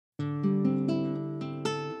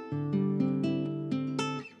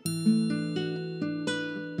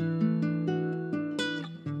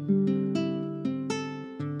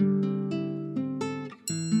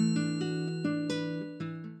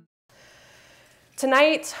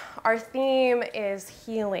Tonight, our theme is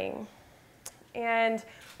healing. And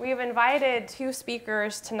we've invited two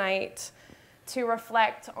speakers tonight to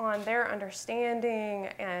reflect on their understanding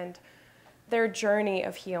and their journey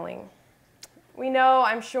of healing. We know,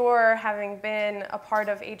 I'm sure, having been a part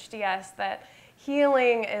of HDS, that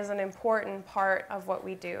healing is an important part of what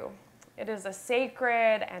we do. It is a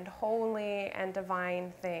sacred and holy and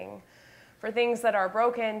divine thing. For things that are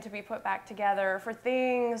broken to be put back together, for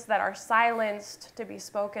things that are silenced to be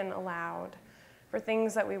spoken aloud, for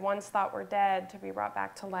things that we once thought were dead to be brought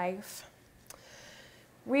back to life.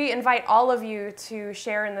 We invite all of you to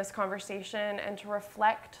share in this conversation and to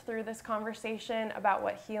reflect through this conversation about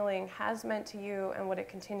what healing has meant to you and what it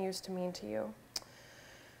continues to mean to you.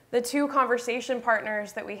 The two conversation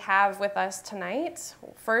partners that we have with us tonight,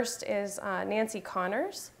 first is Nancy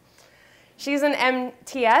Cahners. She's an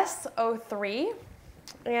MTS 03,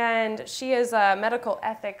 and she is a medical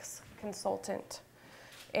ethics consultant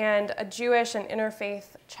and a Jewish and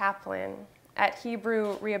interfaith chaplain at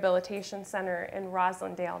Hebrew Rehabilitation Center in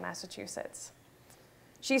Roslindale, Massachusetts.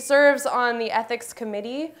 She serves on the ethics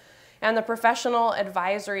committee and the professional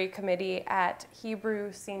advisory committee at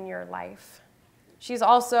Hebrew Senior Life. She's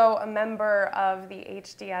also a member of the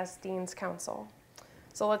HDS Dean's Council.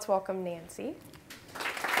 So let's welcome Nancy.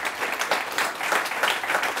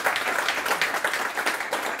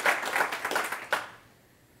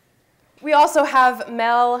 We also have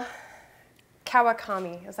Mel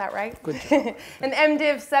Kawakami, is that right? Good job. An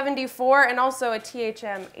MDiv 74 and also a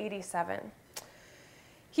THM 87.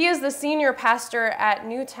 He is the senior pastor at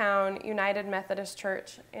Newtown United Methodist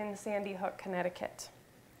Church in Sandy Hook, Connecticut.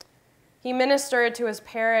 He ministered to his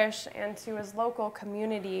parish and to his local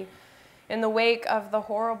community in the wake of the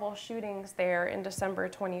horrible shootings there in December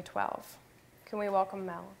 2012. Can we welcome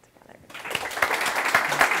Mel together?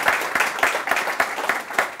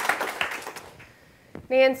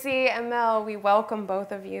 Nancy and Mel, we welcome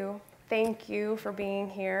both of you. Thank you for being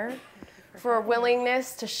here, for a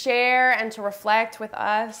willingness to share and to reflect with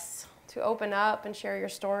us, to open up and share your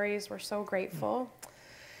stories. We're so grateful.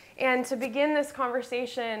 And to begin this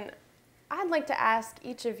conversation, I'd like to ask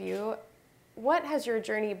each of you, what has your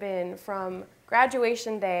journey been from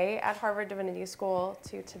graduation day at Harvard Divinity School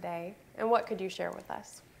to today? And what could you share with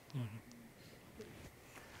us?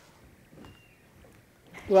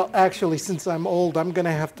 Well, actually, since I'm old, I'm going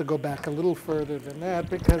to have to go back a little further than that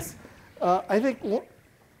because I think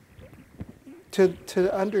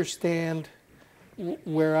to understand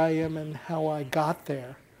where I am and how I got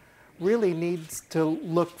there really needs to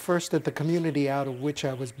look first at the community out of which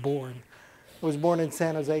I was born. I was born in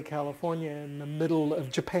San Jose, California, in the middle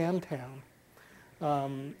of Japantown,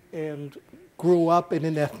 and grew up in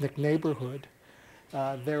an ethnic neighborhood.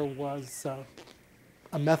 There was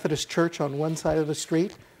a Methodist church on one side of the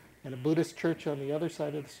street and a Buddhist church on the other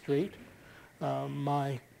side of the street.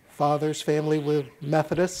 My father's family were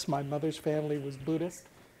Methodists, my mother's family was Buddhist.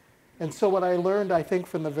 And so what I learned, I think,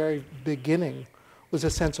 from the very beginning was a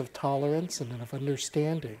sense of tolerance and of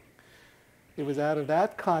understanding. It was out of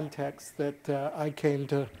that context that I came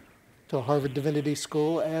to Harvard Divinity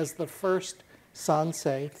School as the first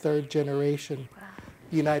Sansei, third generation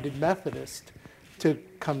United Methodist, to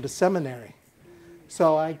come to seminary.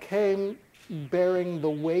 So I came bearing the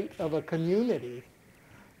weight of a community,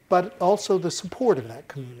 but also the support of that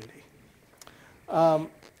community.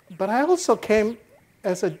 But I also came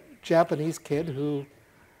as a Japanese kid who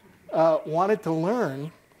wanted to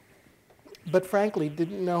learn, but frankly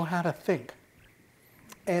didn't know how to think.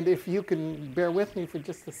 And if you can bear with me for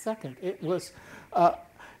just a second, it was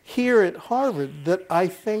here at Harvard that I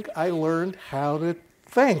think I learned how to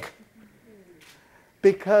think.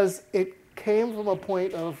 Because it came from a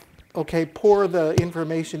point of, okay, pour the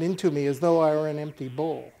information into me as though I were an empty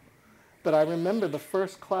bowl. But I remember the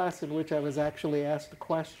first class in which I was actually asked a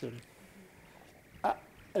question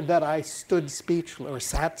that I stood speechless, or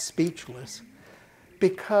sat speechless,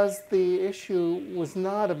 because the issue was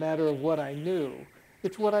not a matter of what I knew,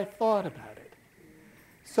 it's what I thought about it.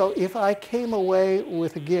 So if I came away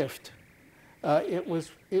with a gift, it was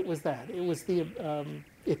that. It was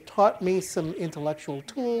it taught me some intellectual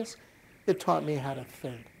tools. It taught me how to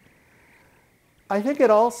think. I think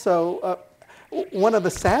it also, one of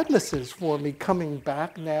the sadnesses for me coming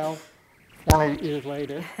back now, 20 years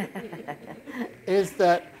later, is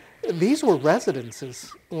that these were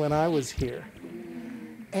residences when I was here.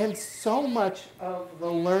 And so much of the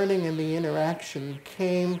learning and the interaction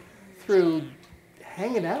came through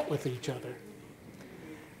hanging out with each other.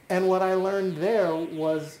 And what I learned there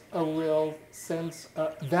was a real sense,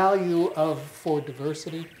 value for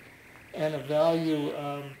diversity, and a value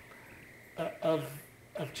of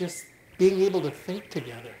just being able to think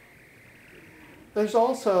together. There's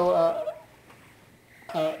also,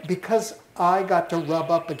 because I got to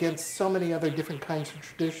rub up against so many other different kinds of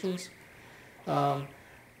traditions,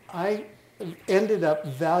 I ended up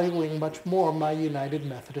valuing much more my United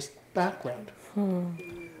Methodist background.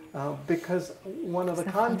 Because one of the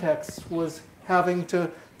contexts was having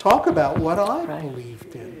to talk about what I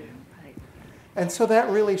believed in. And so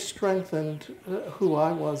that really strengthened who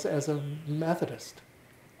I was as a Methodist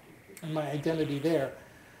and my identity there.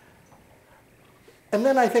 And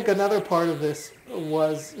then I think another part of this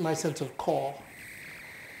was my sense of call.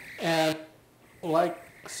 And like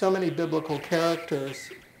so many biblical characters,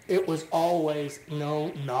 it was always,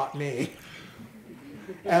 no, not me.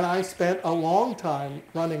 And I spent a long time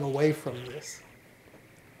running away from this.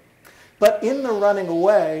 But in the running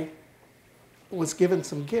away, was given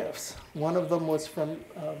some gifts. One of them was from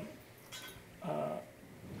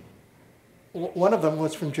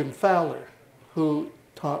Jim Fowler, who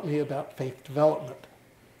taught me about faith development.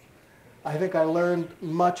 I think I learned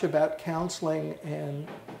much about counseling and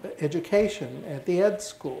education at the Ed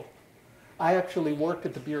School. I actually worked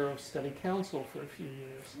at the Bureau of Study Council for a few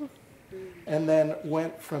years, and then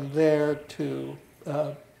went from there to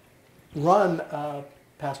run a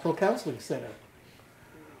pastoral counseling center,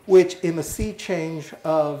 which in the sea change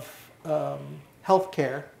of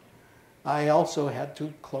healthcare, I also had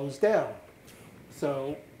to close down.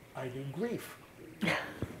 So I do grief.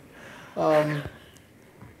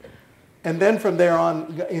 And then from there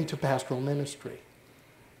on into pastoral ministry.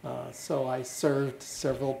 So I served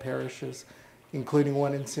several parishes, including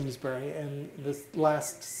one in Simsbury, and this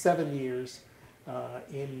last 7 years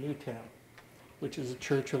in Newtown, which is a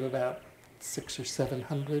church of about 600 or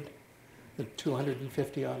 700.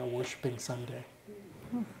 250 on a worshiping Sunday.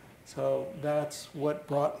 So that's what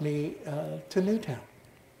brought me to Newtown.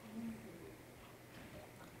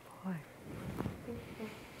 Boy.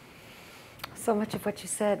 So much of what you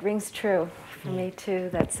said rings true for me too,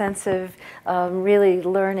 that sense of really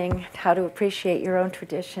learning how to appreciate your own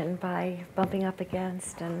tradition by bumping up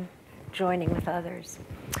against and joining with others.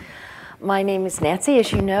 My name is Nancy.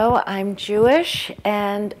 As you know, I'm Jewish,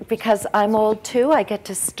 and because I'm old too, I get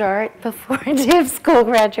to start before MDiv school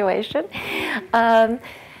graduation.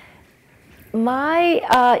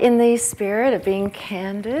 In the spirit of being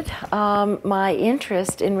candid, my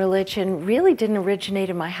interest in religion really didn't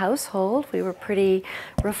originate in my household. We were pretty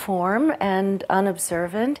reform and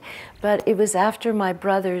unobservant, but it was after my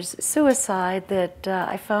brother's suicide that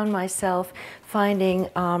I found myself finding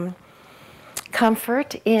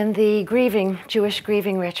comfort in the Jewish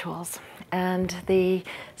grieving rituals and the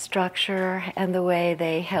structure and the way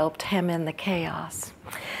they helped hem in the chaos.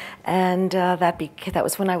 And that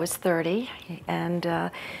was when I was 30.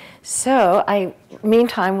 And so I,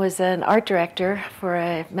 meantime, was an art director for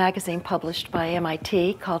a magazine published by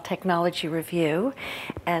MIT called Technology Review.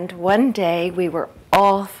 And one day we were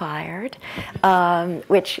all fired,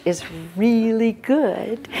 which is really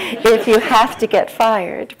good if you have to get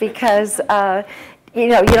fired, because you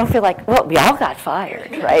don't feel like, well, we all got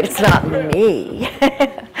fired, right? It's not me.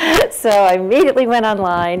 So I immediately went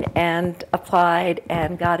online and applied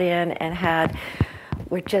and got in and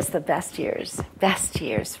were just the best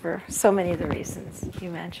years for so many of the reasons you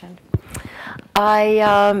mentioned. I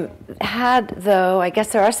I guess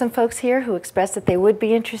there are some folks here who expressed that they would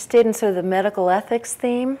be interested in sort of the medical ethics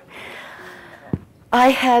theme. I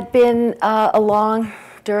had been along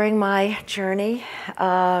during my journey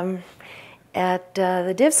at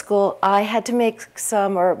the Div school. I had to make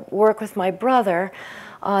work with my brother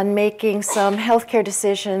on making some healthcare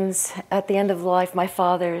decisions at the end of my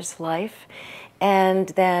father's life, and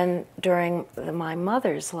then during my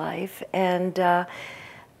mother's life. And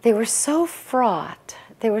they were so fraught.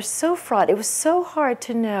 It was so hard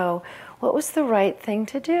to know what was the right thing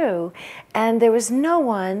to do. And there was no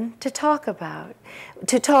one to talk about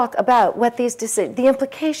what the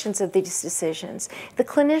implications of these decisions. The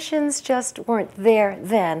clinicians just weren't there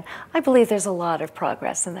then. I believe there's a lot of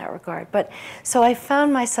progress in that regard. But so I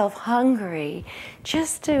found myself hungry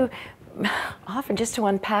often just to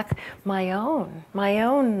unpack my own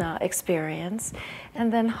experience,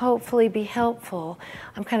 and then hopefully be helpful.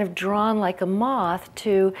 I'm kind of drawn like a moth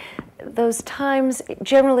to those times,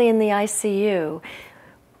 generally in the ICU.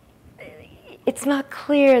 It's not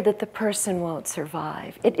clear that the person won't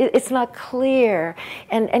survive. It's not clear,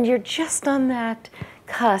 and you're just on that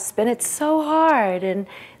cusp, and it's so hard. And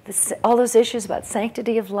all those issues about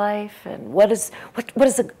sanctity of life, and what does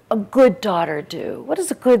a good daughter do? What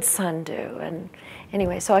does a good son do? And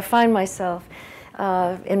anyway, so I find myself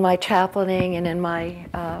in my chaplaining and in my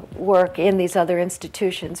work in these other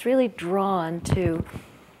institutions really drawn to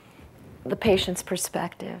the patient's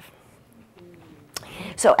perspective.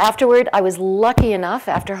 So afterward, I was lucky enough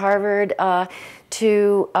after Harvard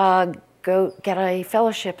to go get a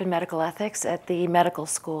fellowship in medical ethics at the medical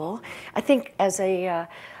school. I think as a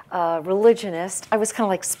religionist, I was kind of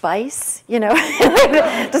like Spice, you know,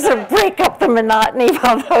 to sort of break up the monotony of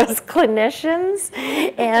all those clinicians.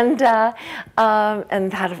 And that,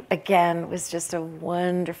 again, was just a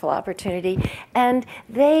wonderful opportunity. And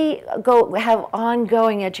they have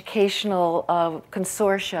ongoing educational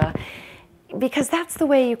consortia, because that's the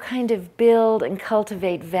way you kind of build and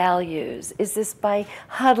cultivate values, is this by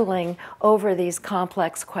huddling over these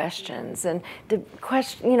complex questions and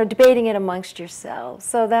debating it amongst yourselves.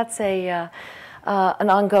 So that's an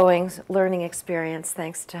ongoing learning experience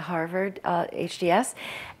thanks to Harvard, HDS.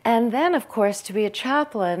 And then, of course, to be a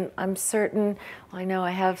chaplain, I'm certain, I know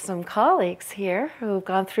I have some colleagues here who've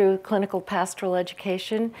gone through clinical pastoral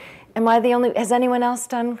education. Am I the only, has anyone else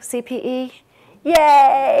done CPE?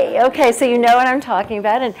 Yay! Okay, so you know what I'm talking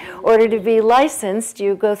about. In order to be licensed,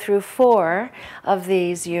 you go through 4 of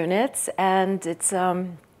these units, and it's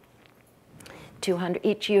 200.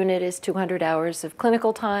 Each unit is 200 hours of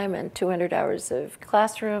clinical time and 200 hours of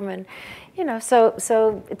classroom, and so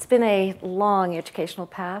it's been a long educational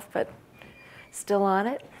path, but still on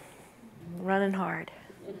it, running hard.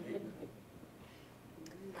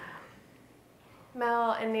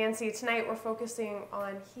 Mel and Nancy, tonight we're focusing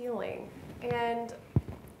on healing. And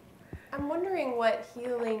I'm wondering what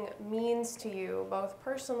healing means to you, both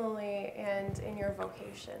personally and in your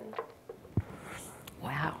vocation.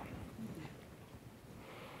 Wow.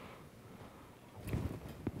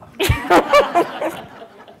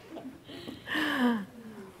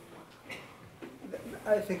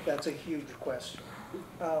 I think that's a huge question.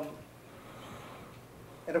 And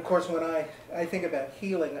of course, when I think about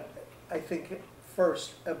healing, I think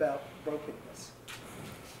first about brokenness.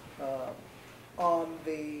 On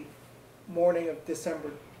the morning of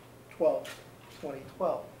December 12th,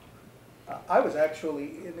 2012, I was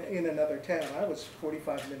actually in another town. I was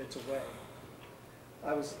 45 minutes away.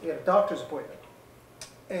 I was at a doctor's appointment.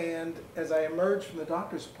 And as I emerged from the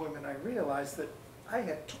doctor's appointment, I realized that I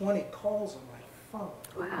had 20 calls on my phone.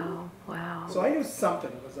 Wow, wow. So I knew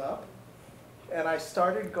something was up, and I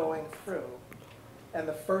started going through. And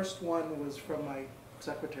the first one was from my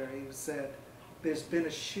secretary, who said, "There's been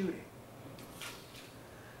a shooting."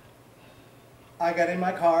 I got in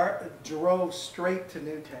my car, drove straight to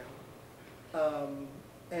Newtown,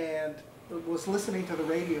 and was listening to the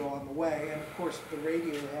radio on the way. And of course, the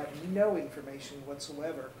radio had no information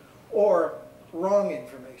whatsoever, or wrong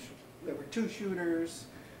information. There were 2 shooters.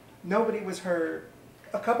 Nobody was hurt.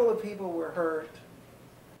 A couple of people were hurt.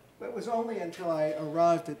 But it was only until I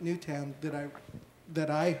arrived at Newtown that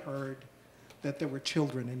I heard that there were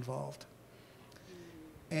children involved.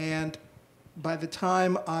 And by the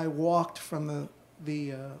time I walked from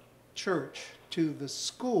the church to the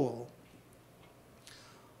school,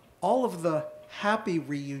 all of the happy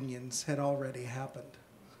reunions had already happened.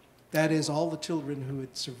 That is, all the children who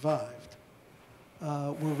had survived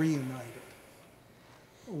were reunited.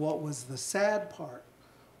 What was the sad part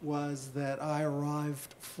was that I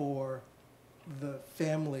arrived for the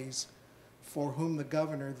families for whom the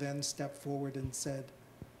governor then stepped forward and said,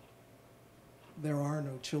 there are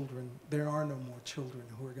no children, there are no more children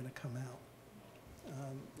who are going to come out.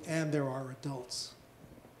 And there are adults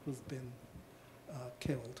who've been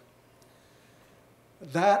killed.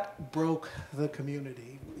 That broke the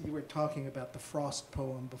community. You were talking about the Frost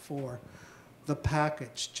poem before. The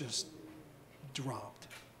package just dropped.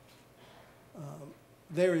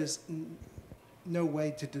 There is no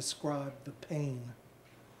way to describe the pain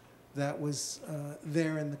that was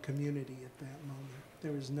there in the community at that moment.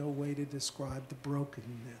 There is no way to describe the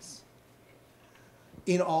brokenness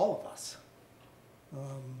in all of us.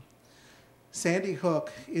 Sandy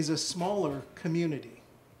Hook is a smaller community,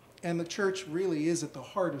 and the church really is at the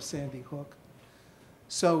heart of Sandy Hook.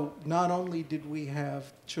 So not only did we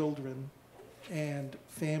have children and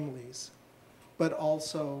families, but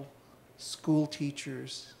also school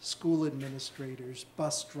teachers, school administrators,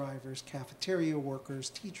 bus drivers, cafeteria workers,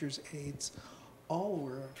 teachers' aides, all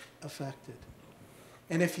were affected.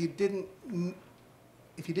 And if you didn't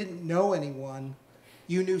know anyone,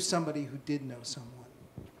 you knew somebody who did know someone.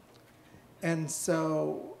 And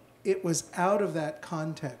so it was out of that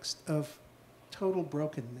context of total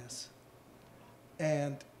brokenness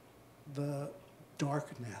and the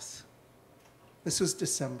darkness. This was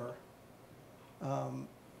December.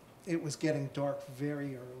 It was getting dark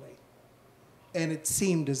very early, and it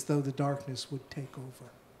seemed as though the darkness would take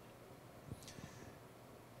over.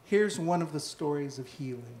 Here's one of the stories of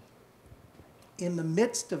healing. In the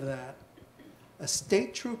midst of that, a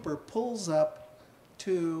state trooper pulls up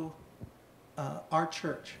to our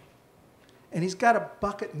church, and he's got a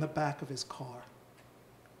bucket in the back of his car.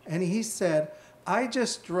 And he said, I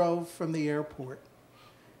just drove from the airport,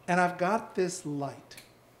 and I've got this light.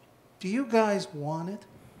 Do you guys want it?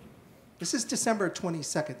 This is December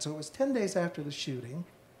 22nd, so it was 10 days after the shooting.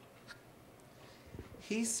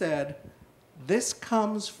 He said, this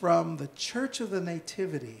comes from the Church of the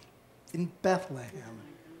Nativity in Bethlehem.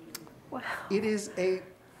 Wow. It is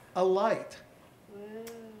a light.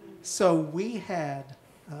 So we had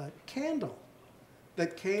a candle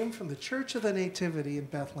that came from the Church of the Nativity in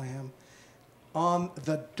Bethlehem on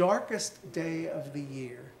the darkest day of the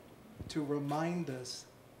year to remind us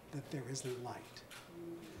that there is light.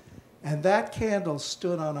 And that candle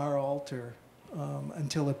stood on our altar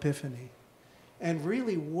until Epiphany, and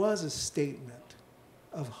really was a statement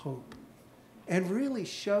of hope, and really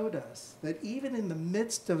showed us that even in the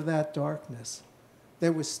midst of that darkness,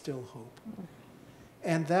 there was still hope.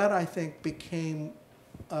 And that, I think, became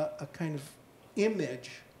a kind of image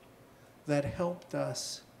that helped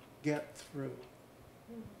us get through.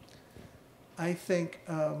 I think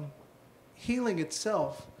healing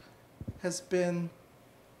itself has been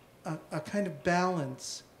a kind of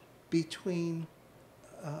balance between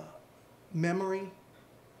memory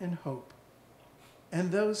and hope.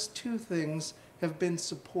 And those two things have been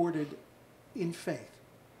supported in faith.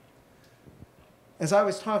 As I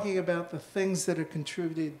was talking about the things that have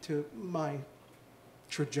contributed to my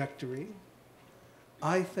trajectory,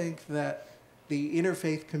 I think that the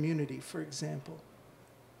interfaith community, for example,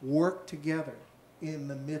 worked together in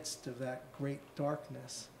the midst of that great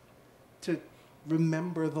darkness to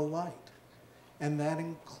remember the light. And that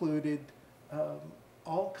included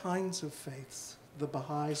all kinds of faiths. The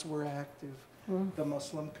Baha'is were active. The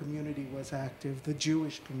Muslim community was active. The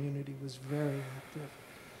Jewish community was very active.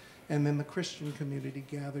 And then the Christian community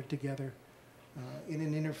gathered together in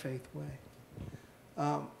an interfaith way.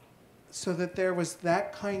 So that there was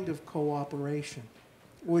that kind of cooperation,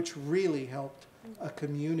 which really helped a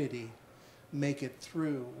community make it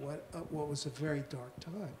through what was a very dark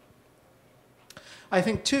time. I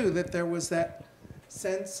think, too, that there was that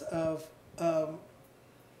sense of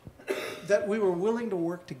that we were willing to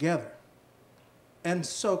work together. And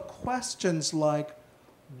so questions like,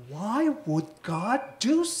 why would God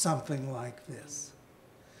do something like this,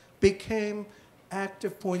 became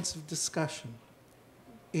active points of discussion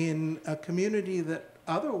in a community that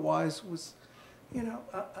otherwise was, you know,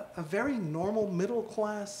 a very normal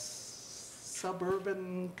middle-class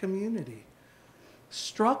suburban community,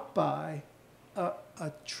 struck by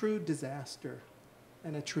a true disaster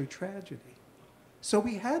and a true tragedy. So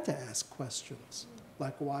we had to ask questions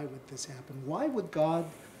like, why would this happen? Why would God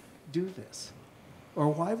do this? Or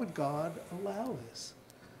why would God allow this?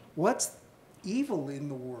 What's evil in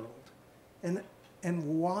the world? And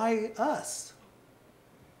why us?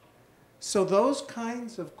 So those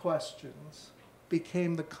kinds of questions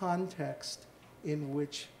became the context in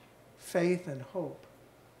which faith and hope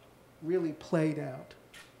really played out.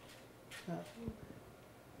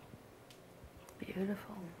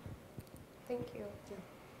 Beautiful. Thank you.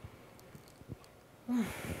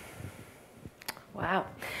 Wow.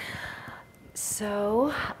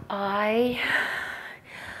 So I'm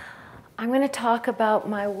going to talk about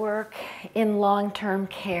my work in long-term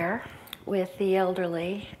care with the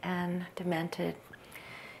elderly and demented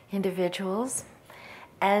individuals.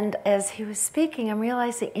 And as he was speaking, I'm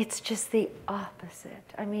realizing it's just the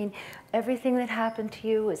opposite. I mean, everything that happened to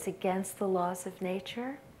you is against the laws of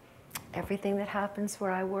nature. Everything that happens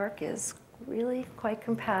where I work is really quite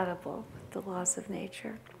compatible with the laws of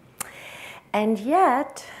nature. And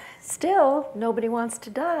yet, still, nobody wants to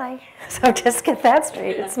die. So just get that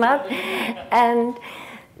straight. It's not. And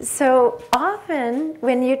so often,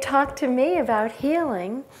 when you talk to me about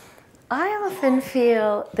healing, I often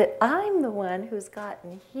feel that I'm the one who's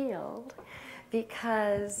gotten healed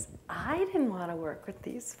because I didn't want to work with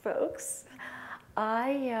these folks.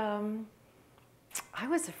 I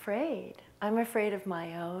was afraid. I'm afraid of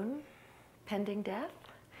my own pending death.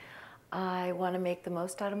 I want to make the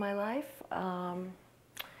most out of my life.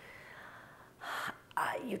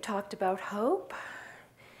 You talked about hope.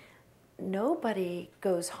 Nobody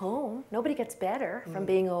goes home. Nobody gets better from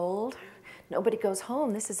being old. Nobody goes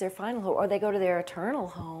home. This is their final home, or they go to their eternal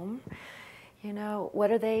home. You know,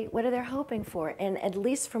 what are they hoping for? And at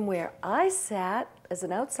least from where I sat as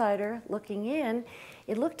an outsider looking in,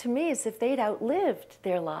 it looked to me as if they'd outlived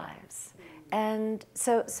their lives. And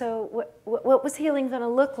so what was healing going to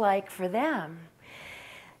look like for them?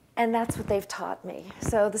 And that's what they've taught me.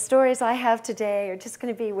 So the stories I have today are just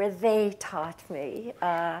going to be where they taught me.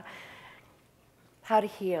 how to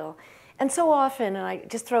heal. And so often, and I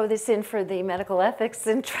just throw this in for the medical ethics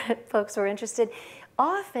and folks who are interested,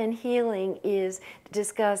 often healing is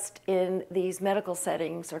discussed in these medical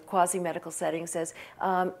settings or quasi-medical settings as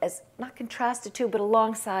not contrasted to, but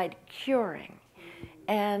alongside curing.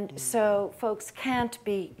 And so folks can't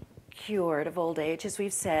be cured of old age, as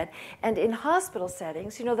we've said. And in hospital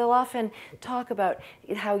settings, you know, they'll often talk about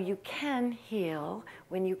how you can heal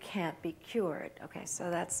when you can't be cured. Okay, so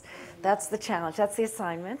that's the challenge. That's the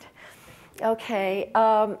assignment. Okay,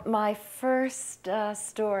 my first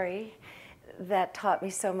story that taught me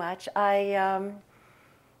so much,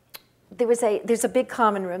 there's a big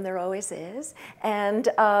common room, there always is, and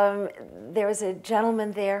there was a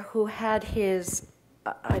gentleman there who had his,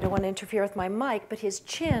 I don't want to interfere with my mic, but his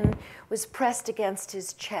chin was pressed against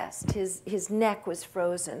his chest. His neck was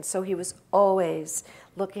frozen, so he was always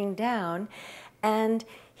looking down. And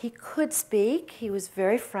he could speak. He was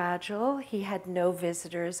very fragile. He had no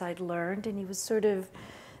visitors, I'd learned, and he was sort of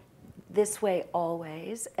this way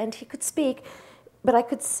always. And he could speak, but I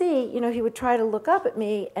could see, you know, he would try to look up at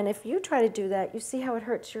me, and if you try to do that, you see how it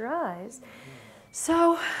hurts your eyes.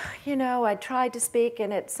 So, you know, I tried to speak,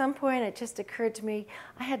 and at some point it just occurred to me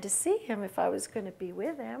I had to see him if I was going to be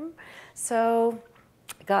with him. So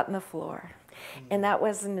I got on the floor, and that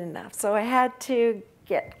wasn't enough. So I had to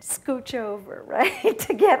scooch over, right,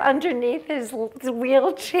 to get underneath his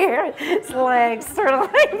wheelchair, his legs, sort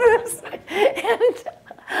of like this. And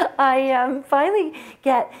I finally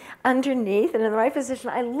get underneath and in the right position.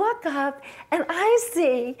 I look up and I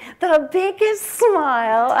see the biggest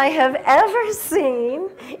smile I have ever seen.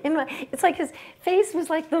 It's like his face was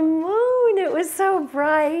like the moon. It was so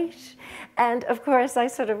bright. And of course I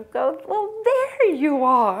sort of go, well, there you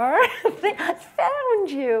are. I found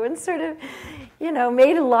you, and sort of, you know,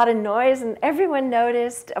 made a lot of noise, and everyone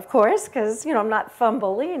noticed, of course, because, you know, I'm not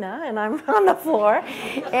Thumbelina and I'm on the floor.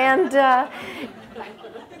 And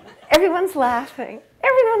everyone's laughing.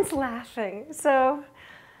 Everyone's laughing. So,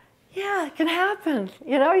 yeah, it can happen.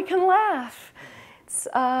 You know, you can laugh. It's,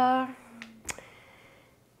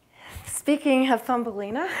 speaking of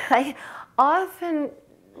Thumbelina, I often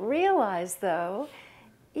realize, though,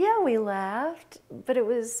 yeah, we laughed, but it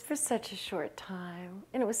was for such a short time.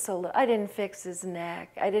 And it was so little. I didn't fix his neck.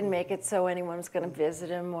 I didn't make it so anyone was going to visit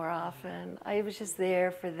him more often. I was just there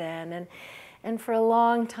for then. And for a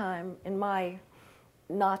long time, in my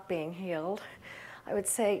not being healed, I would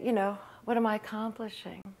say, you know, what am I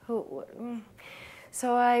accomplishing?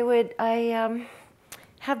 So I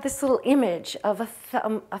have this little image of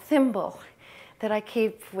a thimble that I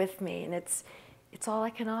keep with me, and it's all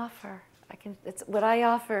I can offer. It's what I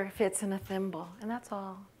offer fits in a thimble, and that's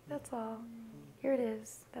all. That's all. Here it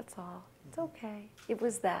is. That's all. It's okay. It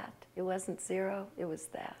was that. It wasn't zero. It was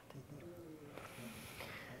that.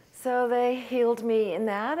 So they healed me in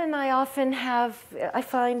that, and I often I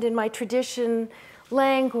find in my tradition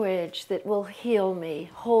language that will heal me,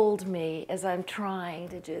 hold me as I'm trying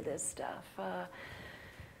to do this stuff.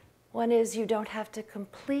 One is, you don't have to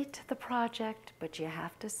complete the project, but you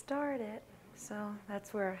have to start it. So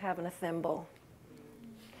that's where having a thimble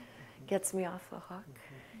gets me off the hook.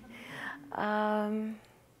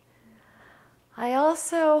 I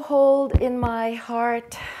also hold in my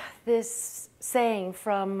heart this saying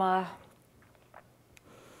from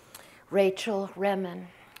Rachel Remen.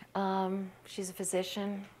 She's a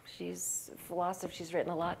physician, she's a philosopher, she's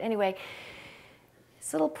written a lot. Anyway,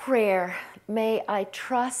 this little prayer: may I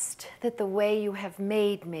trust that the way you have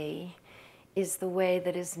made me is the way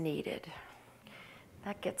that is needed.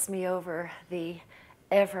 That gets me over the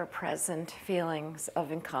ever-present feelings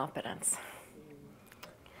of incompetence.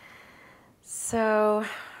 So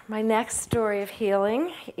my next story of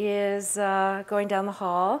healing is going down the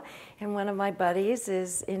hall, and one of my buddies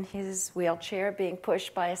is in his wheelchair being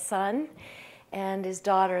pushed by a son and his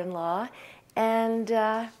daughter-in-law. And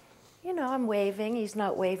you know, I'm waving, he's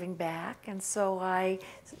not waving back, and so I,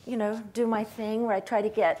 you know, do my thing where I try to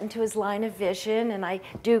get into his line of vision, and I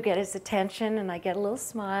do get his attention, and I get a little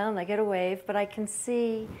smile, and I get a wave, but I can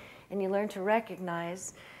see, and you learn to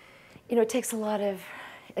recognize, you know, it takes a lot of,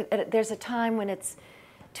 there's a time when it's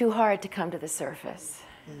too hard to come to the surface.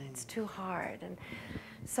 It's too hard, and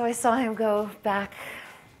so I saw him go back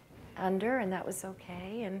under, and that was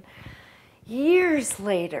okay, and years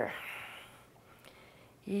later,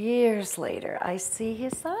 I see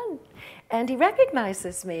his son, and he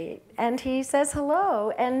recognizes me, and he says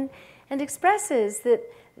hello, and expresses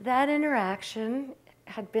that interaction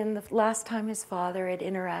had been the last time his father had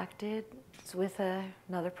interacted with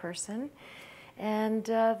another person, and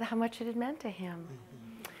how much it had meant to him.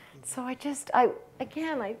 So I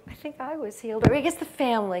think I was healed. Or I guess the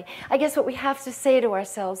family. I guess what we have to say to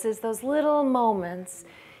ourselves is those little moments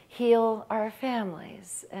heal our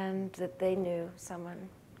families, and that they knew someone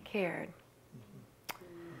cared.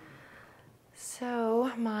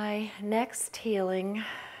 So my next healing,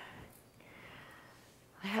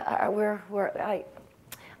 in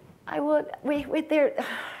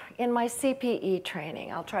my CPE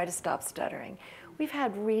training, I'll try to stop stuttering. We've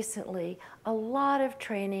had recently a lot of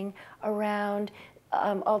training around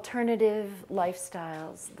alternative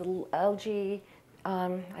lifestyles, the LG,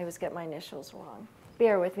 I always get my initials wrong.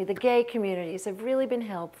 Bear with me. The gay communities have really been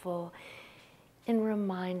helpful in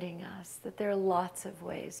reminding us that there are lots of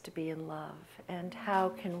ways to be in love, and how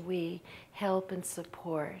can we help and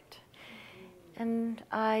support. And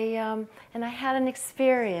I had an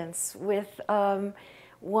experience with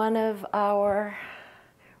one of our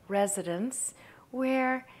residents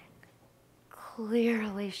where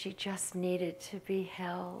clearly she just needed to be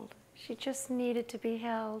held. She just needed to be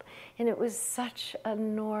held, and it was such a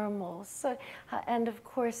normal. And of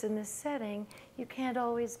course, in this setting, you can't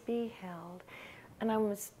always be held. And I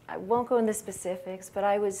won't go into specifics, but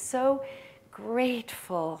I was so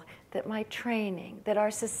grateful that my training, that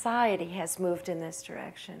our society has moved in this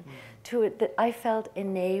direction, to it, that I felt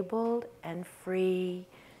enabled and free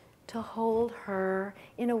to hold her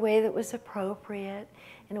in a way that was appropriate,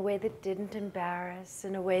 in a way that didn't embarrass,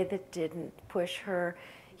 in a way that didn't push her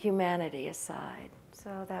humanity aside.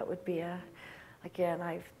 So that would be again,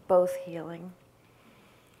 I've both healing.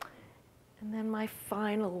 And then my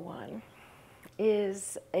final one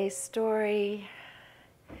is a story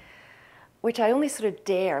which I only sort of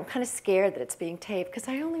dare. I'm kind of scared that it's being taped, because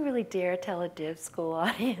I only really dare tell a Div school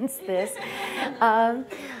audience this. I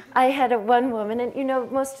had one woman, and you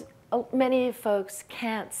know, many folks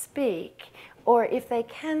can't speak, or if they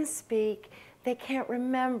can speak, they can't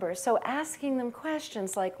remember. So asking them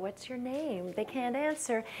questions like, what's your name? They can't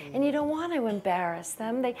answer, and you don't want to embarrass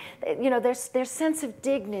them. Their sense of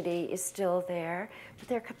dignity is still there, but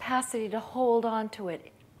their capacity to hold on to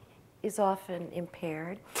it is often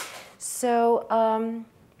impaired. So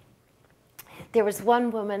there was one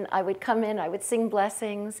woman, I would come in, I would sing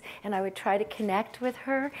blessings, and I would try to connect with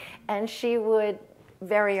her, and she would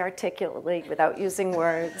very articulately, without using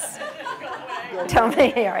words, tell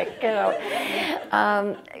me, all right, get out.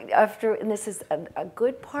 And this is a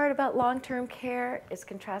good part about long-term care, is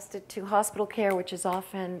contrasted to hospital care, which is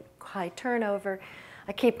often high turnover.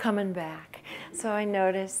 I keep coming back. So I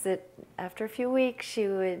noticed that after a few weeks, she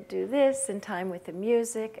would do this in time with the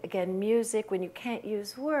music. Again, music, when you can't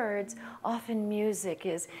use words, often music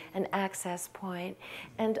is an access point.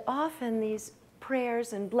 And often these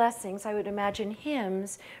prayers and blessings, I would imagine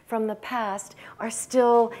hymns from the past, are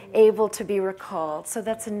still able to be recalled. So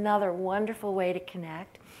that's another wonderful way to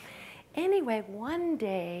connect. Anyway, one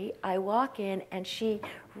day I walk in and she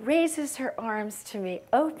raises her arms to me,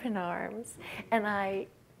 open arms, and I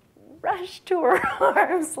rush to her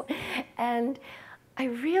arms, and I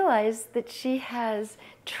realized that she has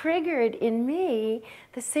triggered in me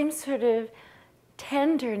the same sort of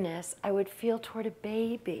tenderness I would feel toward a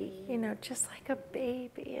baby, just like a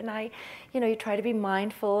baby. And you try to be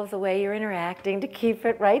mindful of the way you're interacting to keep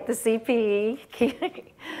it right, the CPE.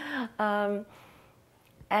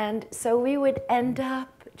 And so we would end up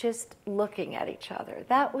just looking at each other.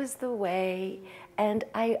 That was the way. And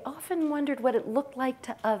I often wondered what it looked like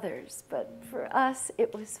to others, but for us,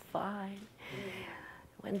 it was fine.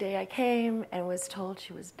 One day I came and was told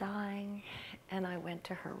she was dying, and I went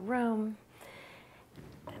to her room,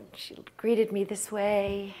 and she greeted me this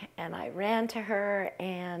way, and I ran to her,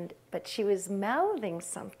 but she was mouthing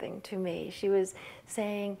something to me. She was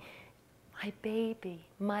saying, my baby,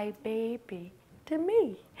 to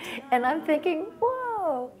me. And I'm thinking,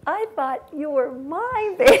 whoa, I thought you were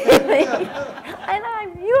my baby, and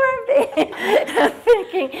I'm your baby. I'm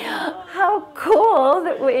thinking, how cool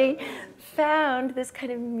that we found this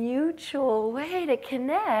kind of mutual way to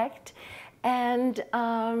connect. And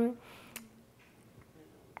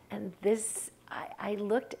this, I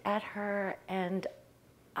looked at her, and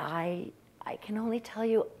I can only tell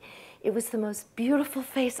you, it was the most beautiful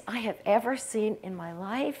face I have ever seen in my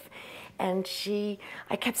life. And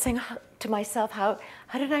I kept saying to myself, how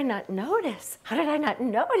did I not notice? How did I not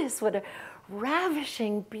notice what a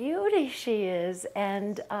ravishing beauty she is?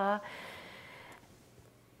 And I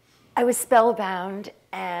was spellbound,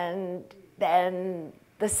 and then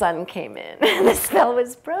the sun came in, and the spell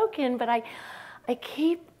was broken. But I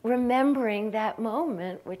keep remembering that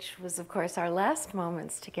moment, which was, of course, our last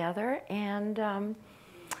moments together. And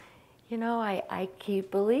you know, I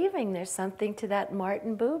keep believing there's something to that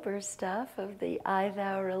Martin Buber stuff of the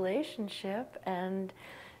I-thou relationship, and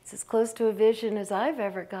it's as close to a vision as I've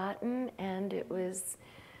ever gotten, and it was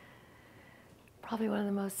probably one of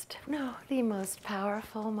the most, no, the most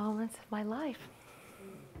powerful moments of my life.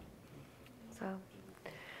 So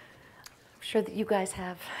I'm sure that you guys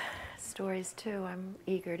have stories too. I'm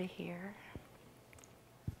eager to hear.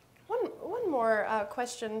 One more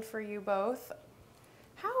question for you both.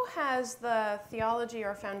 How has the theology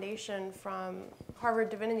or foundation from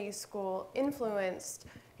Harvard Divinity School influenced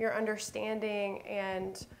your understanding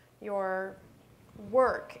and your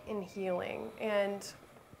work in healing, and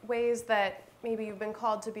ways that maybe you've been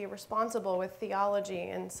called to be responsible with theology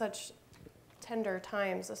in such tender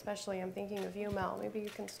times, especially I'm thinking of you, Mel. Maybe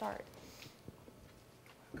you can start.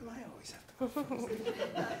 How come I always have to go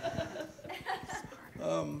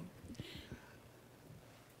first?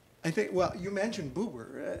 I think, well, you mentioned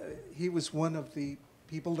Buber. He was one of the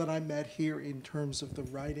people that I met here in terms of the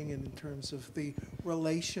writing and in terms of the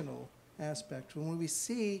relational aspect. When we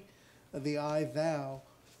see the I-thou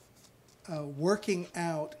working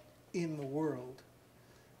out in the world,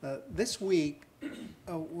 this week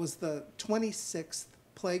was the 26th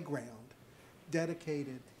playground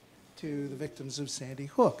dedicated to the victims of Sandy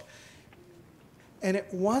Hook. And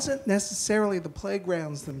it wasn't necessarily the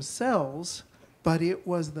playgrounds themselves, but it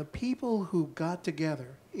was the people who got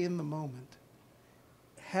together in the moment,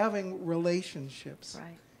 having relationships,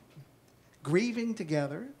 Right. grieving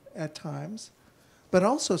together at times, but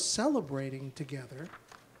also celebrating together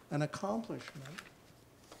an accomplishment,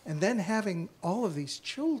 and then having all of these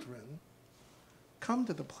children come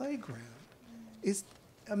to the playground is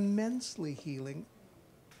immensely healing,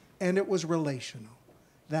 and it was relational.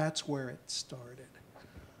 That's where it started.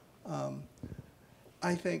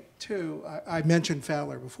 I think, too, I mentioned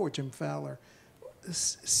Fowler before, Jim Fowler,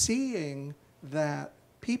 seeing that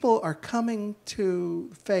people are coming to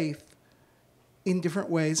faith in different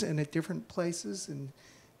ways and at different places and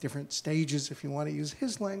different stages, if you want to use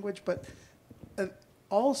his language, but it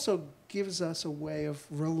also gives us a way of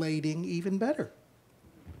relating even better.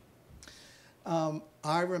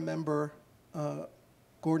 I remember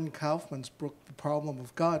Gordon Kaufman's book, The Problem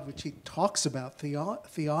of God, which he talks about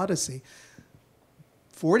theodicy.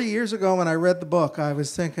 40 years ago when I read the book, I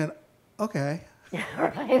was thinking, okay,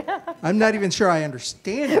 Right. I'm not even sure I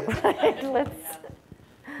understand it. Right.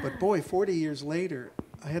 But boy, 40 years later,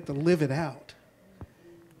 I had to live it out.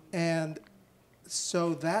 And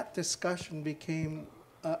so that discussion became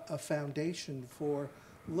a foundation for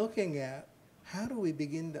looking at how do we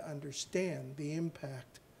begin to understand the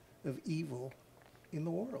impact of evil in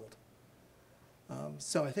the world.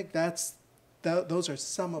 So I think those are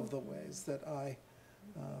some of the ways that I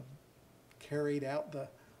carried out the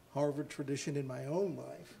Harvard tradition in my own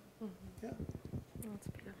life. Mm-hmm. Yeah. That's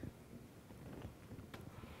beautiful.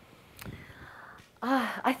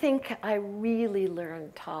 I think I really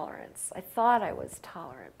learned tolerance. I thought I was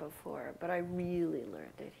tolerant before, but I really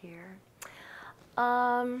learned it here.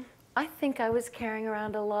 I think I was carrying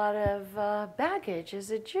around a lot of baggage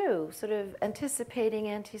as a Jew, sort of anticipating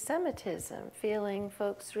anti-Semitism, feeling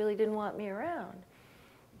folks really didn't want me around.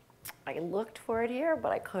 I looked for it here,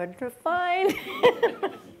 but I couldn't find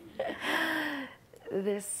it.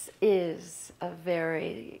 This is a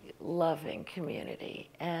very loving community,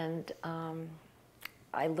 and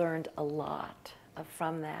I learned a lot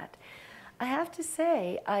from that. I have to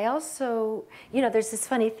say, I also, there's this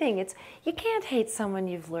funny thing. It's you can't hate someone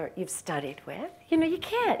you've studied with. You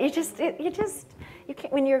can't. You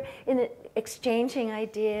can't when you're exchanging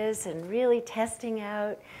ideas and really testing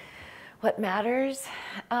out what matters.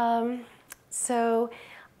 So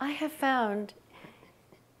I have found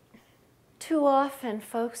too often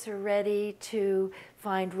folks are ready to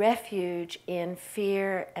find refuge in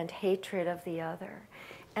fear and hatred of the other.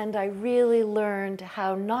 And I really learned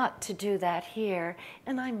how not to do that here,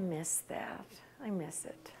 and I miss that. I miss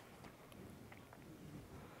it.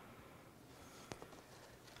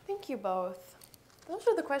 Thank you both. Those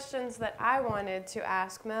are the questions that I wanted to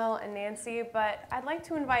ask Mel and Nancy, but I'd like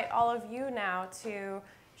to invite all of you now to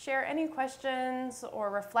share any questions or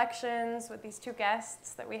reflections with these two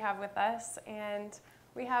guests that we have with us, and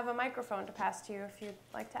we have a microphone to pass to you if you'd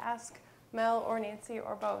like to ask Mel or Nancy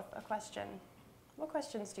or both a question. What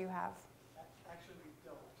questions do you have? Actually, we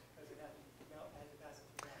don't, because it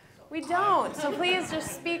hasn't been so. We don't, so please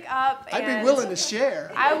just speak up. I'd be willing to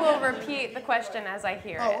share. I will repeat the question as I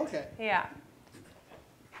hear it. Oh, okay. Yeah.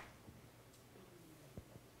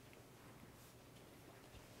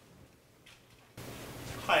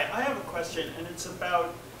 Hi, I have a question, and it's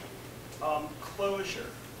about closure.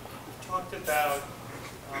 We've talked about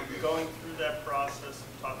going through that process,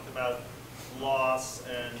 we talked about loss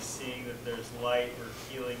and seeing that there's light or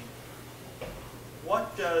healing.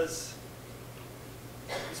 What does,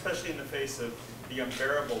 especially in the face of the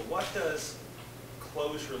unbearable, what does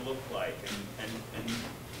closure look like, and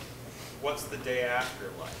what's the day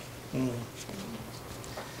after like?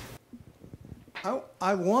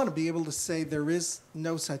 I want to be able to say there is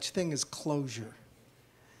no such thing as closure.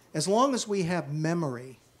 As long as we have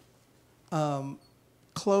memory,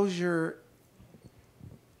 closure,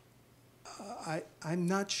 I'm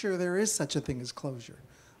not sure there is such a thing as closure.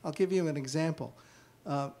 I'll give you an example.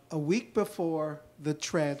 A week before the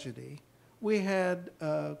tragedy, we had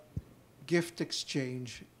a gift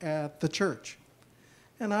exchange at the church.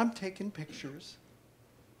 And I'm taking pictures,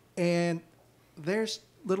 and there's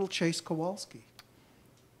little Chase Kowalski.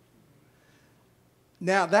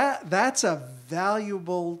 Now that's a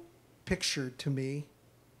valuable picture to me.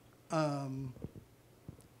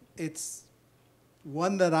 It's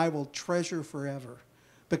one that I will treasure forever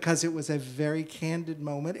because it was a very candid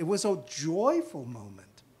moment. It was a joyful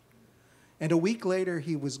moment. And a week later,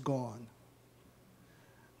 he was gone.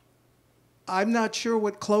 I'm not sure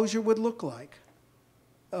what closure would look like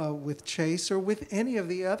with Chase or with any of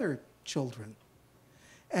the other children.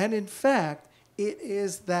 And in fact, it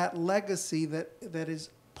is that legacy that is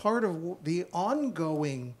part of the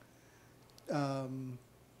ongoing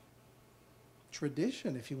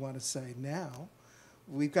tradition, if you want to say now.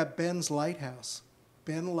 We've got Ben's Lighthouse.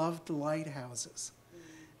 Ben loved lighthouses.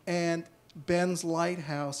 And Ben's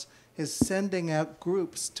Lighthouse is sending out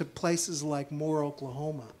groups to places like Moore,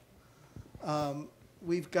 Oklahoma.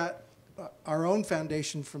 We've got our own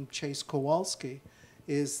foundation from Chase Kowalski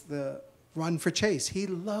is the Run for Chase. He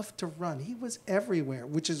loved to run. He was everywhere,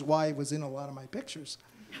 which is why he was in a lot of my pictures.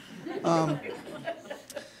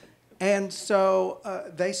 And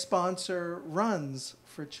so they sponsor runs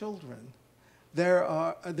for children.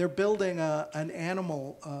 They're building an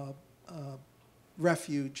animal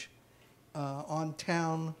refuge on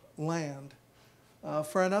town land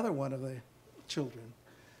for another one of the children.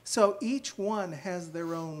 So each one has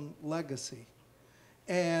their own legacy.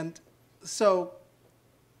 And so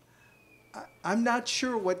I'm not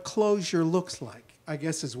sure what closure looks like, I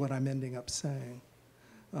guess is what I'm ending up saying.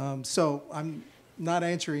 So I'm not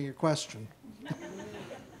answering your question.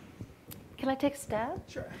 Can I take a stab?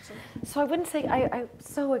 Sure, absolutely. So I wouldn't say, I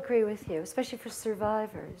so agree with you, especially for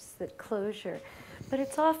survivors, that closure, but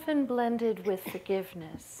it's often blended with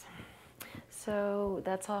forgiveness. So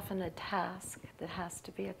that's often a task that has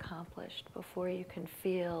to be accomplished before you can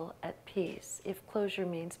feel at peace, if closure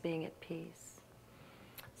means being at peace.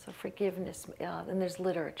 So forgiveness, and there's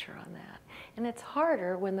literature on that. And it's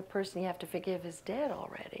harder when the person you have to forgive is dead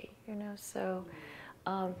already, you know, so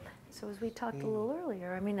so as we talked a little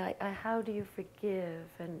earlier, I mean, how do you forgive?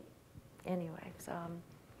 And anyway,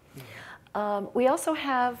 we also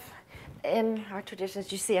have, in our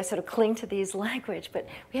traditions, you see, I sort of cling to these language, but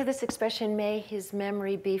we have this expression, may his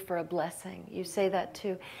memory be for a blessing. You say that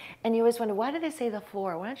too. And you always wonder, why do they say the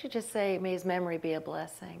for? Why don't you just say, may his memory be a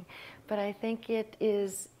blessing? But I think it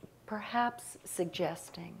is perhaps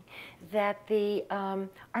suggesting that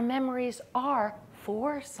our memories are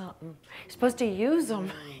for something. You're supposed to use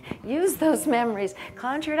them, use those memories,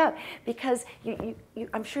 conjure it up, because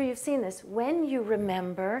I'm sure you've seen this. When you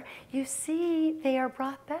remember, you see they are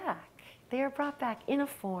brought back. They are brought back in a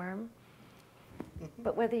form,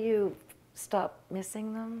 but whether you stop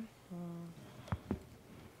missing them.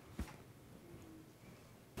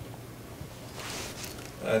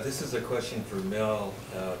 This is a question for Mel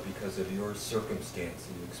because of your circumstance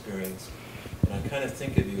and your experience. And I kind of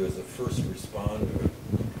think of you as a first responder.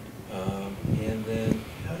 And then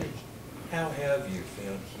how have you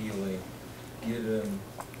found healing given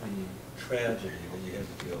the tragedy that you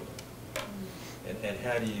had to deal with? And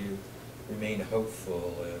how do you remain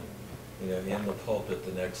hopeful and, in the pulpit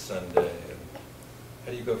the next Sunday? And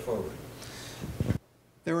how do you go forward?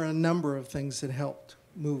 There are a number of things that helped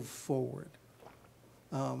move forward.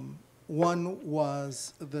 One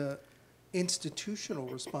was the institutional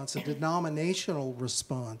response, the denominational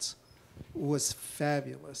response was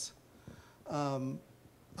fabulous.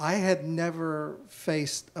 I had never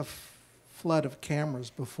faced a flood of cameras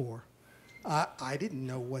before. I didn't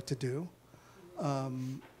know what to do.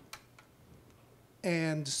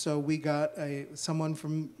 And so we got someone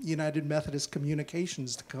from United Methodist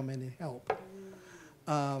Communications to come in and help.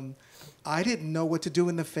 I didn't know what to do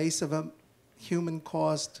in the face of a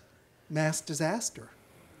human-caused mass disaster.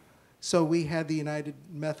 So we had the United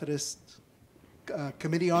Methodist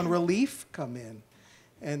Committee on Relief come in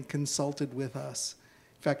and consulted with us.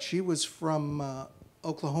 In fact, she was from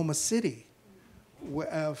Oklahoma City,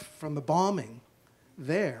 from the bombing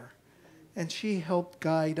there, and she helped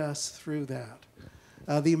guide us through that.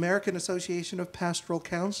 The American Association of Pastoral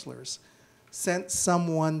Counselors sent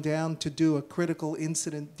someone down to do a critical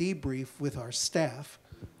incident debrief with our staff.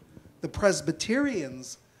 The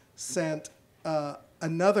Presbyterians sent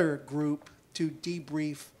another group to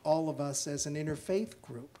debrief all of us as an interfaith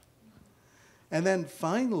group. And then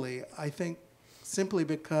finally, I think simply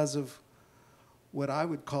because of what I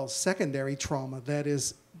would call secondary trauma, that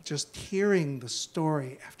is just hearing the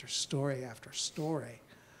story after story after story,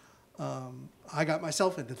 I got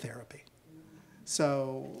myself into therapy.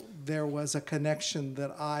 So there was a connection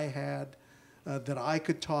that I had, that I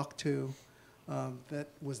could talk to, that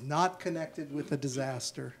was not connected with the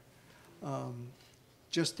disaster,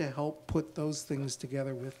 just to help put those things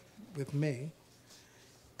together with me.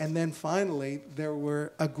 And then finally, there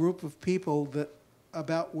were a group of people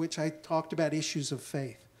about which I talked about issues of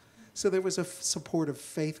faith. So there was a supportive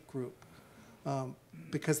faith group,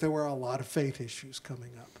 because there were a lot of faith issues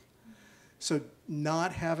coming up. So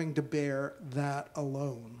not having to bear that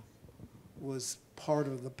alone was part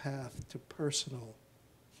of the path to personal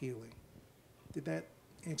healing. Did that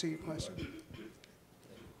answer your question?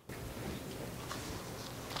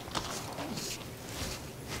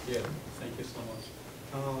 Yeah, thank you so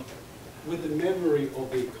much. With the memory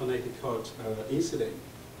of the Connecticut incident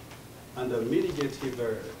and the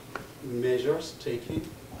mitigative measures taken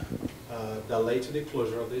that led to the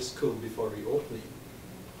closure of the school before reopening,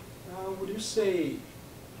 would you say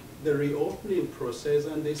the reopening process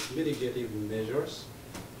and these mitigative measures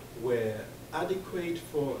were adequate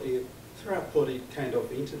for a therapeutic kind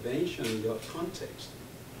of intervention in your context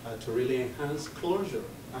to really enhance closure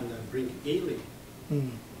and bring healing?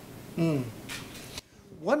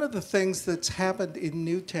 One of the things that's happened in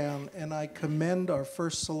Newtown, and I commend our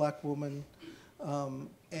first select woman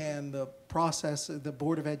and the process, the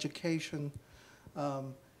Board of Education,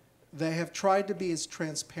 they have tried to be as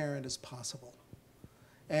transparent as possible.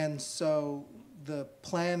 And so the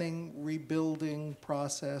planning, rebuilding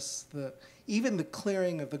process, even the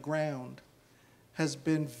clearing of the ground has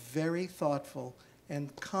been very thoughtful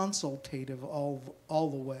and consultative all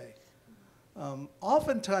the way.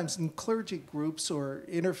 Oftentimes in clergy groups or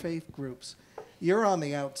interfaith groups, you're on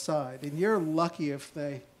the outside, and you're lucky if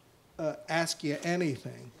they ask you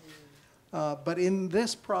anything. But in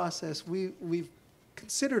this process, we've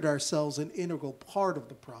considered ourselves an integral part of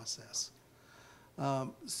the process.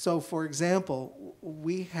 So, for example,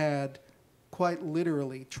 we had quite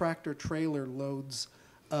literally tractor-trailer loads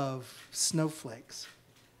of snowflakes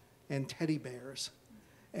and teddy bears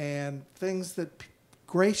and things that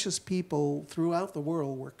gracious people throughout the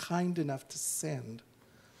world were kind enough to send.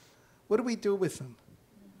 What do we do with them?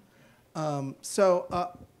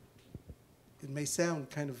 It may sound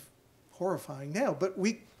kind of horrifying now, but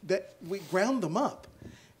we ground them up,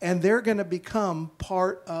 and they're going to become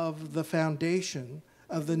part of the foundation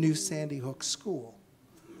of the new Sandy Hook School.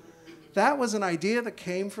 That was an idea that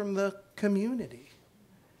came from the community,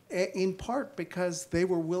 in part because they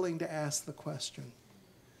were willing to ask the question.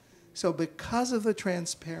 So because of the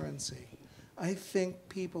transparency, I think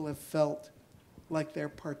people have felt like they're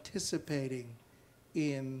participating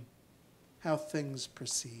in how things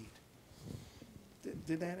proceed.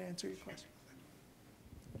 Did that answer your question?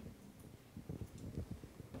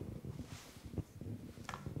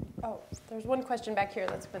 Oh, there's one question back here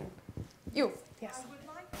that's been, you, yes. I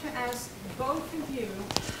would like to ask both of you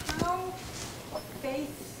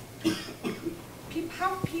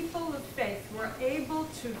how people of faith were able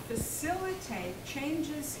to facilitate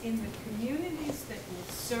changes in the communities that you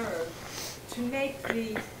serve to make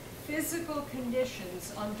the physical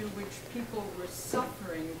conditions under which people were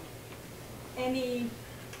suffering any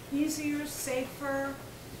easier, safer,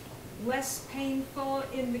 less painful.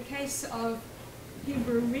 In the case of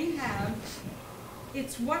Hebrew Rehab,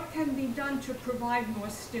 it's what can be done to provide more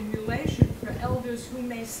stimulation for elders who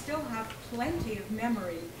may still have plenty of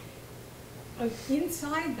memory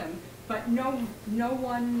inside them, but no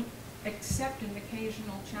one except an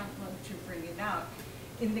occasional chaplain to bring it out.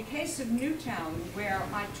 In the case of Newtown, where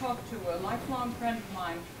I talked to a lifelong friend of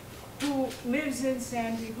mine who lives in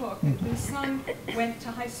Sandy Hook, and whose son went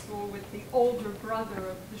to high school with the older brother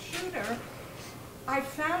of the shooter, I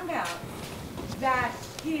found out that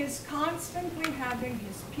he is constantly having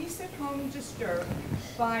his peace at home disturbed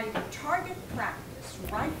by target practice,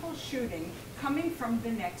 rifle shooting, coming from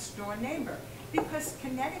the next door neighbor, because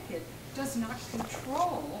Connecticut does not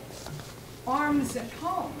control arms at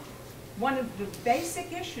home. One of the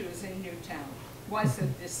basic issues in Newtown was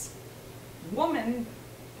that this woman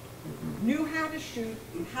knew how to shoot,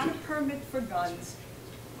 had a permit for guns,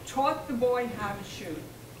 taught the boy how to shoot,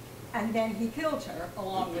 and then he killed her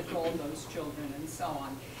along with all those children and so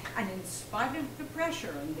on. And in spite of the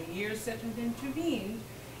pressure and the years that had intervened,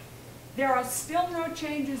 there are still no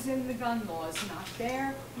changes in the gun laws, not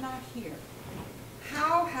there, not here.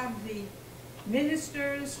 How have the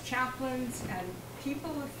ministers, chaplains, and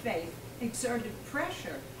people of faith exerted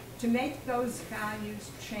pressure to make those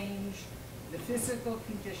values change the physical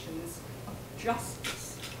conditions of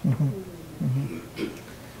justice? Want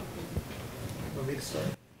me to start?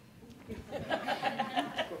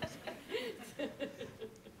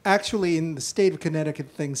 Actually, in the state of Connecticut,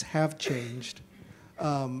 things have changed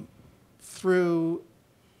through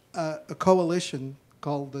a coalition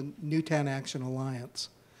called the Newtown Action Alliance,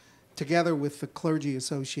 together with the Clergy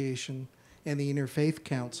Association and the Interfaith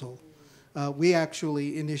Council. We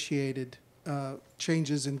actually initiated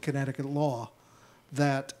changes in Connecticut law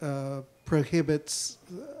that prohibits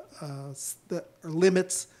or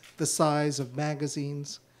limits the size of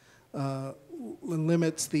magazines,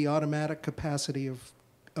 limits the automatic capacity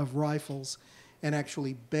of rifles, and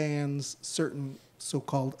actually bans certain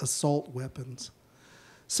so-called assault weapons.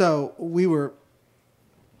 So we were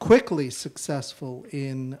quickly successful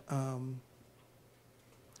in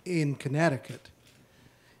Connecticut.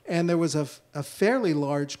 And there was a fairly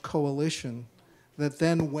large coalition that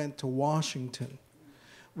then went to Washington.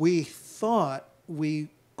 We thought we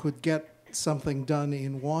could get something done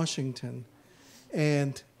in Washington.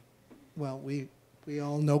 And, well, we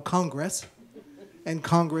all know Congress. And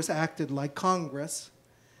Congress acted like Congress.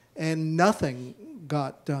 And nothing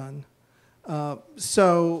got done.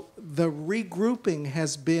 So the regrouping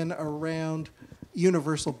has been around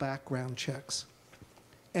universal background checks.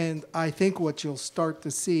 And I think what you'll start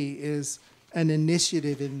to see is an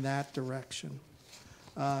initiative in that direction.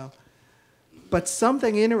 But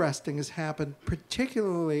something interesting has happened,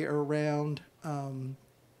 particularly around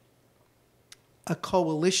a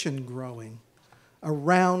coalition growing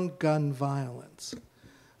around gun violence.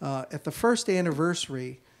 At the first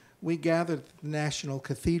anniversary, we gathered at the National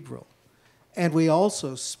Cathedral, and we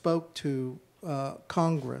also spoke to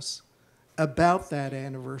Congress about that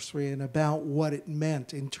anniversary and about what it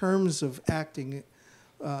meant in terms of acting,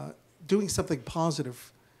 doing something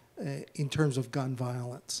positive in terms of gun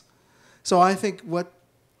violence. So I think what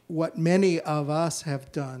many of us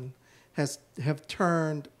have done have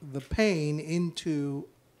turned the pain into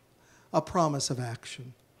a promise of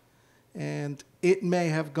action. And it may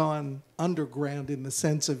have gone underground in the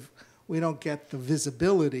sense of we don't get the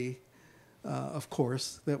visibility, of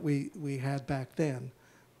course, that we had back then.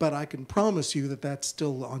 But I can promise you that that's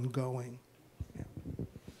still ongoing.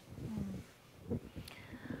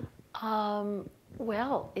 Yeah.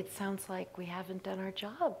 Well, it sounds like we haven't done our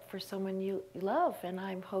job for someone you love, and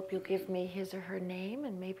I hope you'll give me his or her name,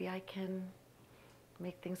 and maybe I can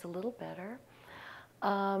make things a little better.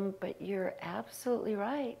 But you're absolutely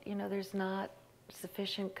right. You know, there's not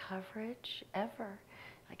sufficient coverage ever.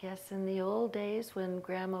 I guess in the old days when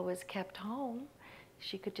Grandma was kept home,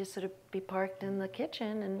 she could just sort of be parked in the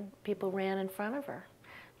kitchen and people ran in front of her.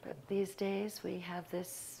 But these days we have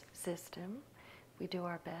this system. We do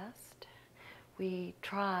our best. We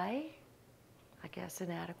try, I guess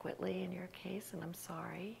inadequately in your case, and I'm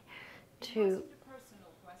sorry, It wasn't a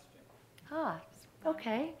personal question.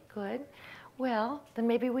 Okay, good. Well, then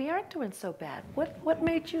maybe we aren't doing so bad. What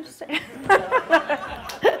made you say? No,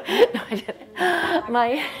 I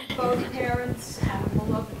didn't. Both parents and a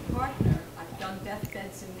beloved partner. I've done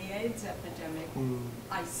deathbeds in the AIDS epidemic.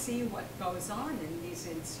 I see what goes on in these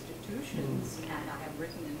institutions, and I have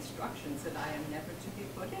written instructions that I am never to be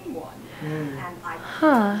put in one. And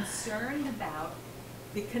I'm concerned about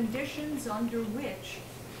the conditions under which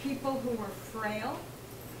people who are frail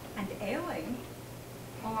and ailing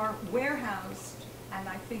are warehoused, and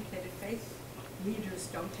I think that if faith leaders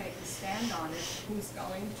don't take a stand on it, who's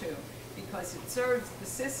going to? Because it serves the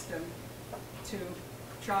system to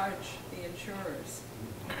charge the insurers.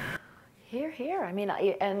 Hear, hear. I mean,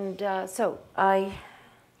 so I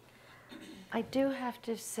do have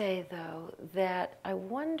to say, though, that I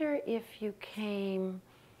wonder if you came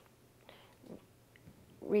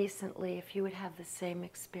recently, if you would have the same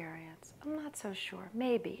experience. I'm not so sure.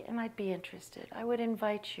 Maybe, and I'd be interested. I would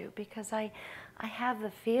invite you because I have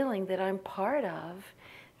the feeling that I'm part of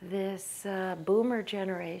this boomer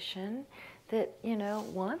generation that, you know,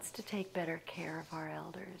 wants to take better care of our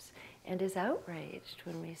elders and is outraged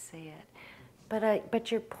when we see it.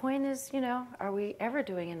 But your point is, you know, are we ever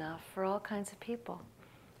doing enough for all kinds of people?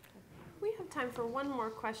 We have time for one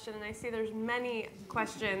more question, and I see there's many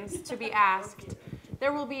questions to be asked.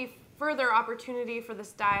 There will be further opportunity for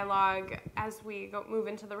this dialogue as we move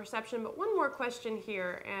into the reception. But one more question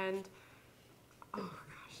here, and oh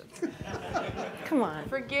gosh, Come on.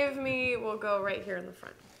 forgive me. We'll go right here in the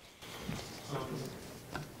front.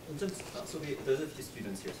 So there's a few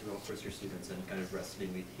students here, so we're all first-year students and kind of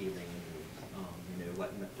wrestling with healing, what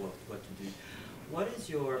to do. What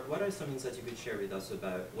are some things that you could share with us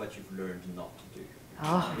about what you've learned not to do?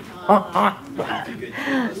 If you could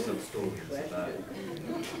tell us some stories about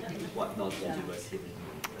what not to do as healing,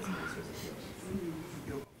 as ministers of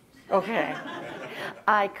healing. Okay.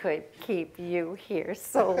 I could keep you here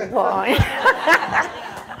so long.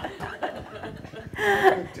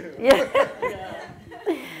 Yeah.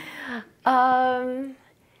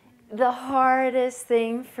 The hardest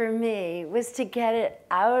thing for me was to get it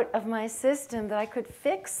out of my system that I could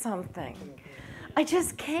fix something. I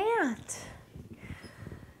just can't.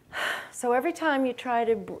 So every time you try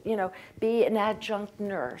to, be an adjunct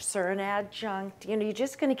nurse or an adjunct, you're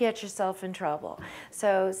just going to get yourself in trouble.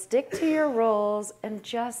 So stick to your roles and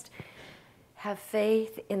just have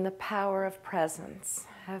faith in the power of presence.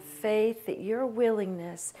 Have faith that your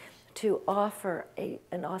willingness to offer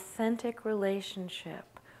an authentic relationship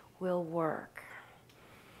will work.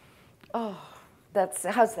 Oh,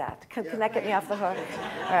 how's that? Can that get me off the hook?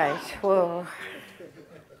 All right, whoa.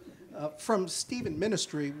 From Stephen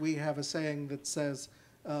Ministry, we have a saying that says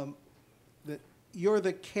that you're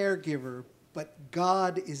the caregiver, but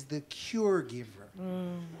God is the cure giver.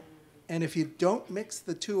 And if you don't mix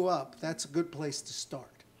the two up, that's a good place to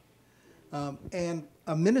start. And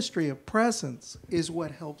a ministry of presence is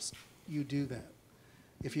what helps you do that.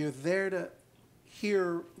 If you're there to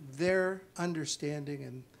hear their understanding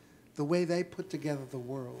and the way they put together the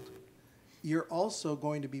world, you're also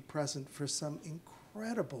going to be present for some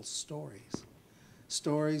incredible stories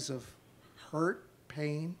of hurt,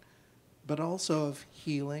 pain, but also of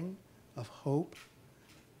healing, of hope.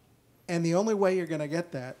 And the only way you're going to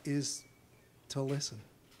get that is to listen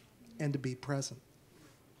and to be present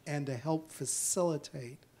and to help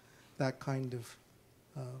facilitate that kind of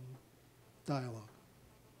dialogue.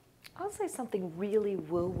 I'll say something really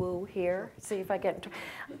woo-woo here. See if I get.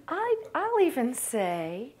 I'll even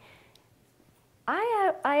say,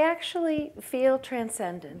 I actually feel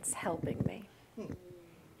transcendence helping me.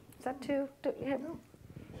 Is that too?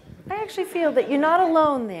 I actually feel that you're not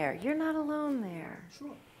alone there. You're not alone there.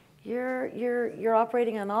 Sure. You're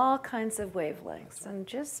operating on all kinds of wavelengths, and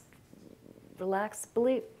just relax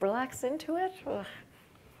into it. Ugh.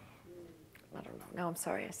 I don't know. No, I'm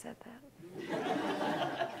sorry I said that.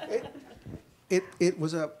 It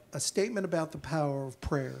was a statement about the power of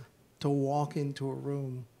prayer, to walk into a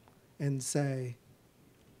room and say,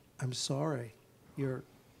 I'm sorry, your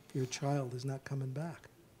child is not coming back.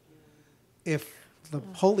 If the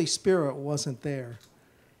Holy Spirit wasn't there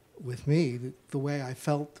with me, the way I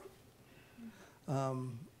felt,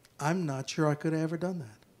 I'm not sure I could have ever done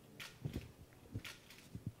that.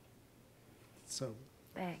 So.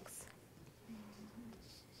 Thanks.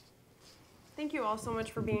 Thank you all so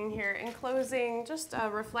much for being here. In closing, just a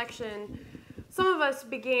reflection. Some of us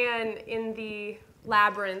began in the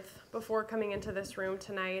labyrinth before coming into this room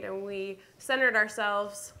tonight, and we centered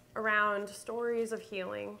ourselves around stories of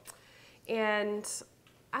healing. And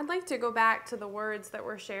I'd like to go back to the words that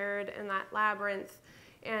were shared in that labyrinth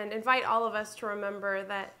and invite all of us to remember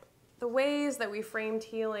that the ways that we framed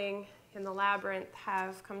healing in the labyrinth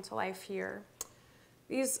have come to life here.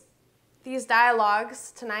 These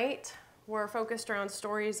dialogues tonight were focused around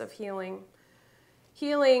stories of healing.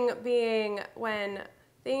 Healing being when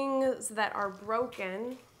things that are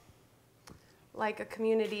broken, like a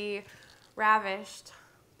community ravished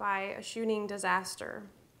by a shooting disaster,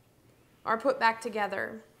 are put back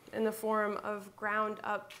together in the form of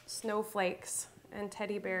ground-up snowflakes and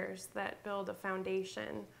teddy bears that build a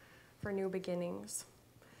foundation for new beginnings.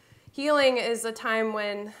 Healing is a time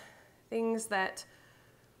when things that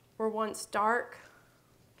were once dark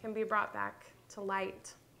can be brought back to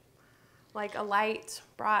light, like a light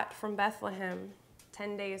brought from Bethlehem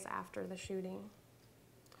 10 days after the shooting.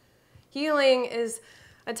 Healing is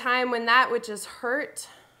a time when that which is hurt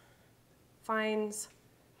finds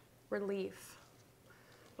relief,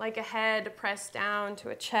 like a head pressed down to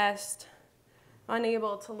a chest,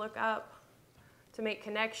 unable to look up, to make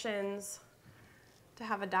connections, to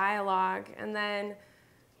have a dialogue, and then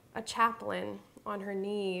a chaplain on her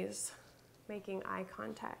knees making eye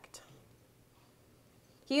contact.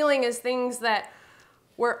 Healing is things that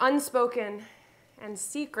were unspoken and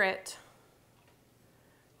secret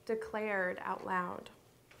declared out loud,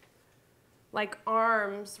 like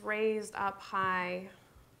arms raised up high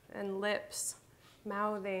and lips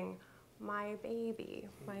mouthing my baby,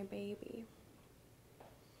 my baby.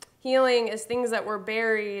 Healing is things that were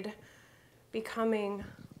buried becoming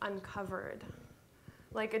uncovered,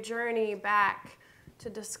 like a journey back to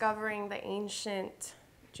discovering the ancient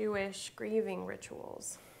Jewish grieving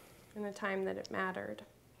rituals in the time that it mattered.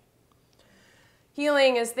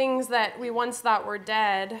 Healing is things that we once thought were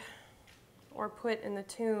dead or put in the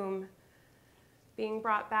tomb being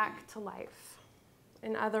brought back to life.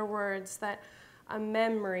 In other words, that a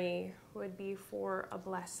memory would be for a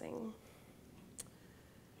blessing.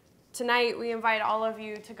 Tonight, we invite all of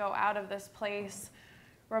you to go out of this place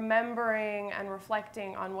remembering and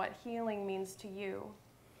reflecting on what healing means to you,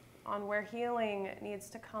 on where healing needs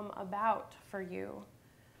to come about for you,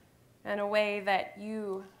 and a way that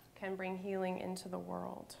you can bring healing into the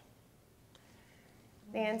world.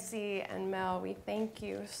 Nancy and Mel, we thank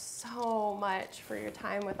you so much for your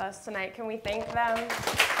time with us tonight. Can we thank them?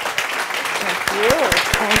 Thank you.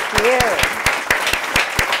 Thank you.